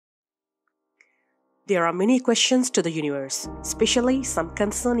There are many questions to the universe, especially some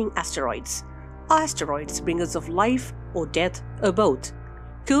concerning asteroids. Are asteroids bringers of life or death or both?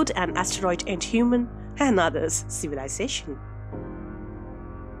 Could an asteroid end human and others' civilization?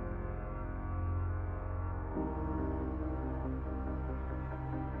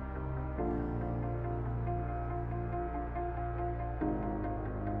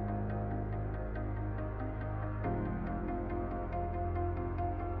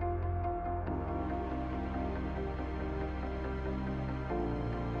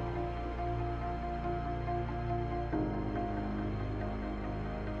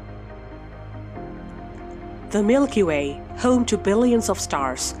 The Milky Way, home to billions of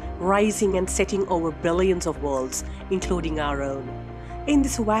stars, rising and setting over billions of worlds, including our own. In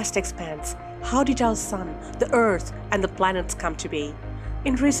this vast expanse, how did our Sun, the Earth, and the planets come to be?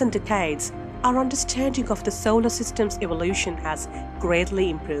 In recent decades, our understanding of the solar system's evolution has greatly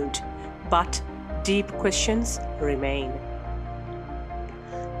improved, but deep questions remain.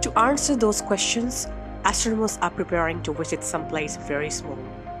 To answer those questions, astronomers are preparing to visit someplace very small.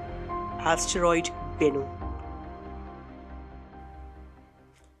 Asteroid Bennu.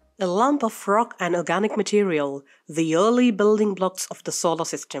 A lump of rock and organic material, the early building blocks of the solar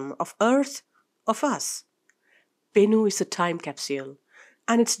system, of Earth, of us. Bennu is a time capsule,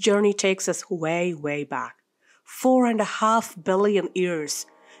 and its journey takes us way, way back. 4.5 billion years,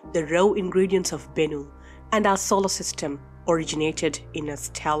 the raw ingredients of Bennu and our solar system originated in a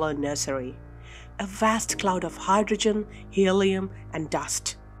stellar nursery. A vast cloud of hydrogen, helium, and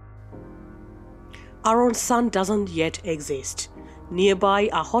dust. Our own Sun doesn't yet exist. Nearby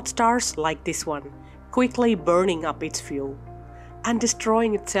are hot stars like this one, quickly burning up its fuel and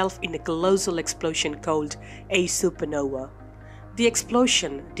destroying itself in a colossal explosion called a supernova. The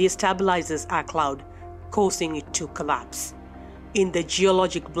explosion destabilizes our cloud, causing it to collapse. In the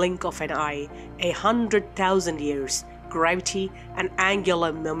geologic blink of an eye, 100,000 years, gravity and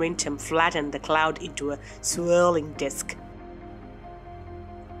angular momentum flatten the cloud into a swirling disk.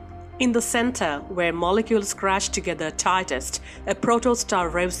 In the center, where molecules crash together tightest, a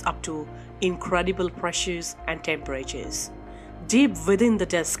protostar revs up to incredible pressures and temperatures. Deep within the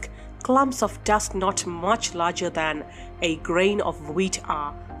disk, clumps of dust not much larger than a grain of wheat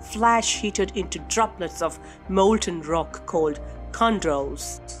are flash heated into droplets of molten rock called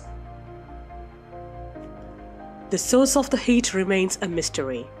chondrules. The source of the heat remains a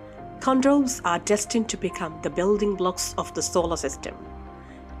mystery. Chondrules are destined to become the building blocks of the solar system.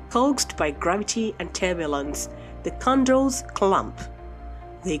 Coaxed by gravity and turbulence, the chondrules clump.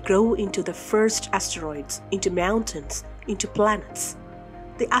 They grow into the first asteroids, into mountains, into planets.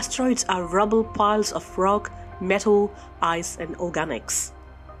 The asteroids are rubble piles of rock, metal, ice, and organics.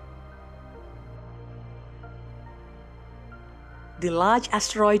 The large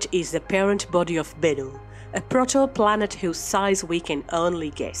asteroid is the parent body of Bennu, a protoplanet whose size we can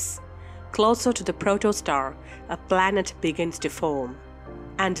only guess. Closer to the protostar, a planet begins to form.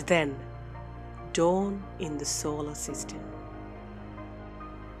 And then, dawn in the solar system.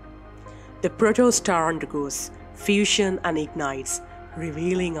 The protostar undergoes fusion and ignites,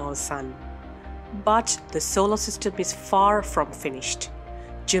 revealing our Sun. But the solar system is far from finished.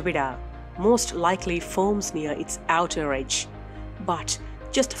 Jupiter most likely forms near its outer edge. But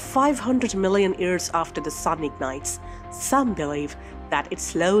just 500 million years after the Sun ignites, some believe that it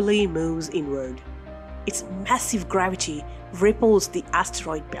slowly moves inward. Its massive gravity ripples the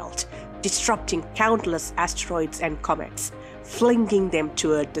asteroid belt, disrupting countless asteroids and comets, flinging them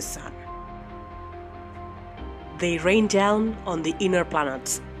toward the Sun. They rain down on the inner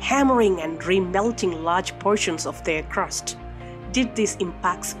planets, hammering and remelting large portions of their crust. Did these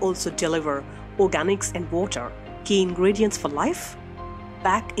impacts also deliver organics and water, key ingredients for life?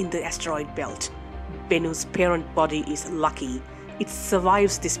 Back in the asteroid belt, Bennu's parent body is lucky. It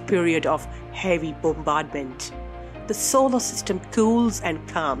survives this period of heavy bombardment. The solar system cools and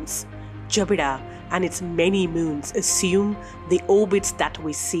calms. Jupiter and its many moons assume the orbits that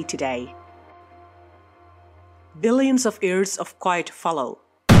we see today. Billions of years of quiet follow.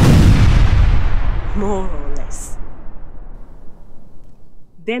 More or less.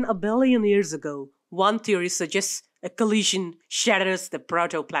 Then a billion years ago, one theory suggests a collision shatters the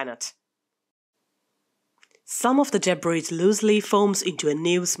protoplanet. Some of the debris loosely forms into a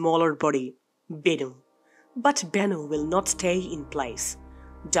new smaller body, Bennu. But Bennu will not stay in place.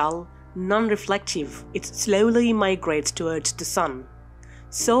 Dull, non-reflective, it slowly migrates towards the Sun.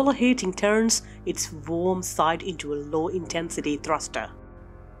 Solar heating turns its warm side into a low-intensity thruster.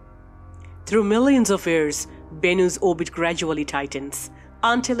 Through millions of years, Bennu's orbit gradually tightens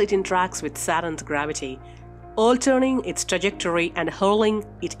until it interacts with Saturn's gravity, altering its trajectory and hurling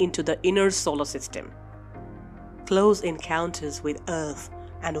it into the inner solar system. close encounters with Earth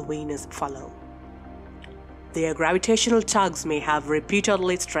and Venus follow. Their gravitational tugs may have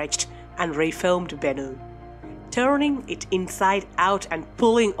repeatedly stretched and reformed Bennu, turning it inside out and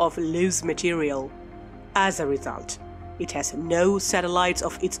pulling off loose material. As a result, it has no satellites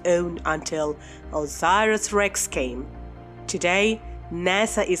of its own until OSIRIS-REx came. Today,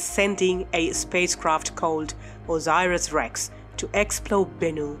 NASA is sending a spacecraft called OSIRIS-REx to explore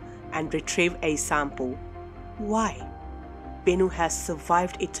Bennu and retrieve a sample. Why? Bennu has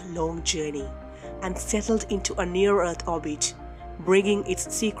survived its long journey and settled into a near-Earth orbit, bringing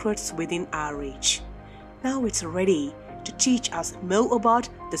its secrets within our reach. Now it's ready to teach us more about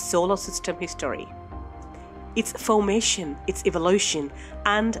the solar system history, its formation, its evolution,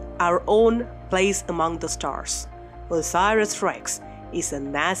 and our own place among the stars. OSIRIS-REx is a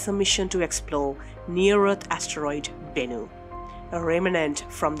NASA mission to explore near-Earth asteroid Bennu, a remnant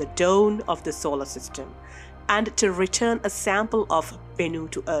from the dawn of the solar system, and to return a sample of Bennu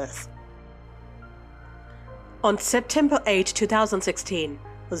to Earth. On September 8, 2016,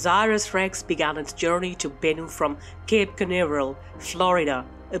 OSIRIS-REx began its journey to Bennu from Cape Canaveral, Florida,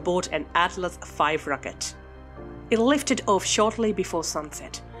 aboard an Atlas V rocket. It lifted off shortly before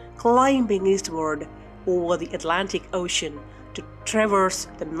sunset, climbing eastward over the Atlantic Ocean to traverse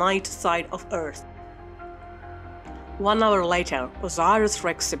the night side of Earth. 1 hour later,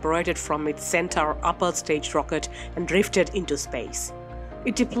 OSIRIS-REx separated from its Centaur upper stage rocket and drifted into space.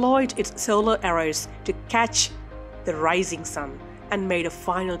 It deployed its solar arrays to catch the rising sun and made a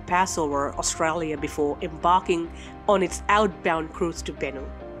final pass over Australia before embarking on its outbound cruise to Bennu.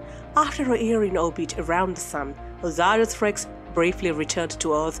 After a year in orbit around the sun, OSIRIS-REx briefly returned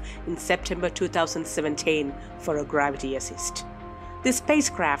to Earth in September 2017 for a gravity assist. The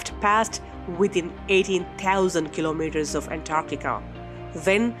spacecraft passed within 18,000 kilometers of Antarctica,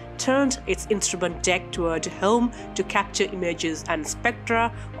 then turned its instrument deck toward home to capture images and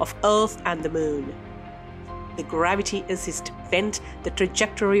spectra of Earth and the Moon. The gravity assist bent the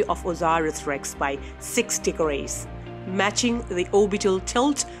trajectory of OSIRIS-REx by 6 degrees, matching the orbital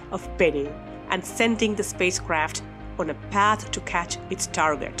tilt of Bennu and sending the spacecraft on a path to catch its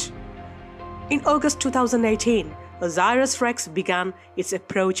target. In August 2018, OSIRIS-REx began its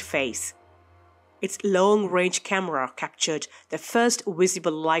approach phase. Its long-range camera captured the first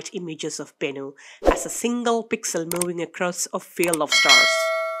visible light images of Bennu as a single pixel moving across a field of stars.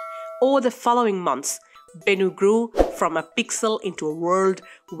 Over the following months, Bennu grew from a pixel into a world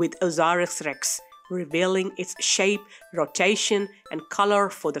with OSIRIS-REx, revealing its shape, rotation, and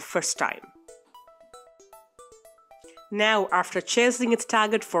color for the first time. Now, after chasing its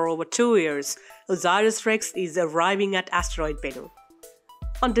target for over 2 years, OSIRIS-REx is arriving at asteroid Bennu.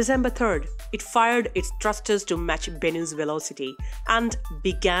 On December 3rd, it fired its thrusters to match Bennu's velocity and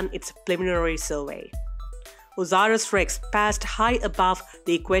began its preliminary survey. OSIRIS-REx passed high above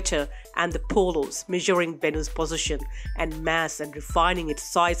the equator and the poles, measuring Bennu's position and mass and refining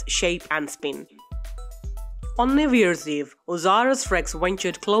its size, shape, and spin. On New Year's Eve, OSIRIS-REx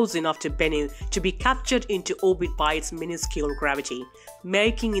ventured close enough to Bennu to be captured into orbit by its minuscule gravity,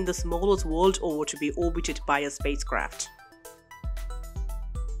 making it the smallest world over to be orbited by a spacecraft.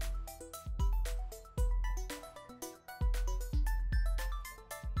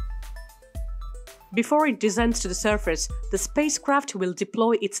 Before it descends to the surface, the spacecraft will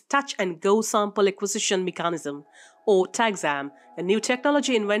deploy its touch-and-go sample acquisition mechanism, or TAGSAM, a new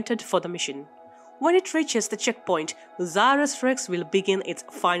technology invented for the mission. When it reaches the checkpoint, OSIRIS-REx will begin its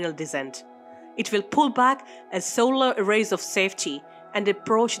final descent. It will pull back as solar arrays of safety and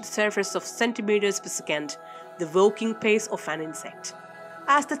approach the surface of centimeters per second, the walking pace of an insect.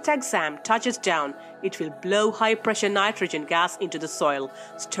 As the TAGSAM touches down, it will blow high-pressure nitrogen gas into the soil,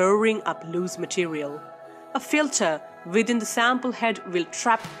 stirring up loose material. A filter within the sample head will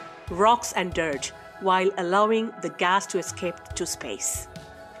trap rocks and dirt, while allowing the gas to escape to space.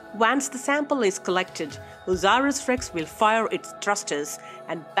 Once the sample is collected, OSIRIS-REx will fire its thrusters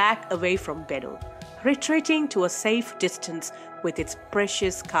and back away from Bennu, retreating to a safe distance with its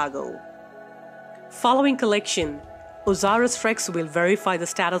precious cargo. Following collection, OSIRIS-REx will verify the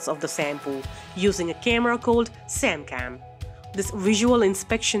status of the sample using a camera called SAMCAM. This visual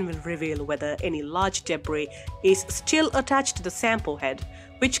inspection will reveal whether any large debris is still attached to the sample head,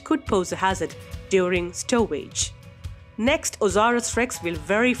 which could pose a hazard during stowage. Next, OSIRIS-REx will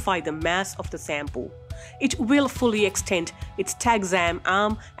verify the mass of the sample. It will fully extend its TAGSAM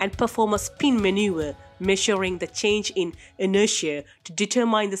arm and perform a spin maneuver, measuring the change in inertia to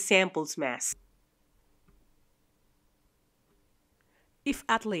determine the sample's mass. If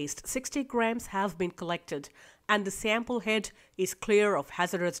at least 60 grams have been collected and the sample head is clear of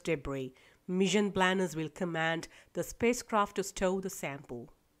hazardous debris, Mission planners will command the spacecraft to stow the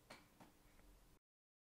sample.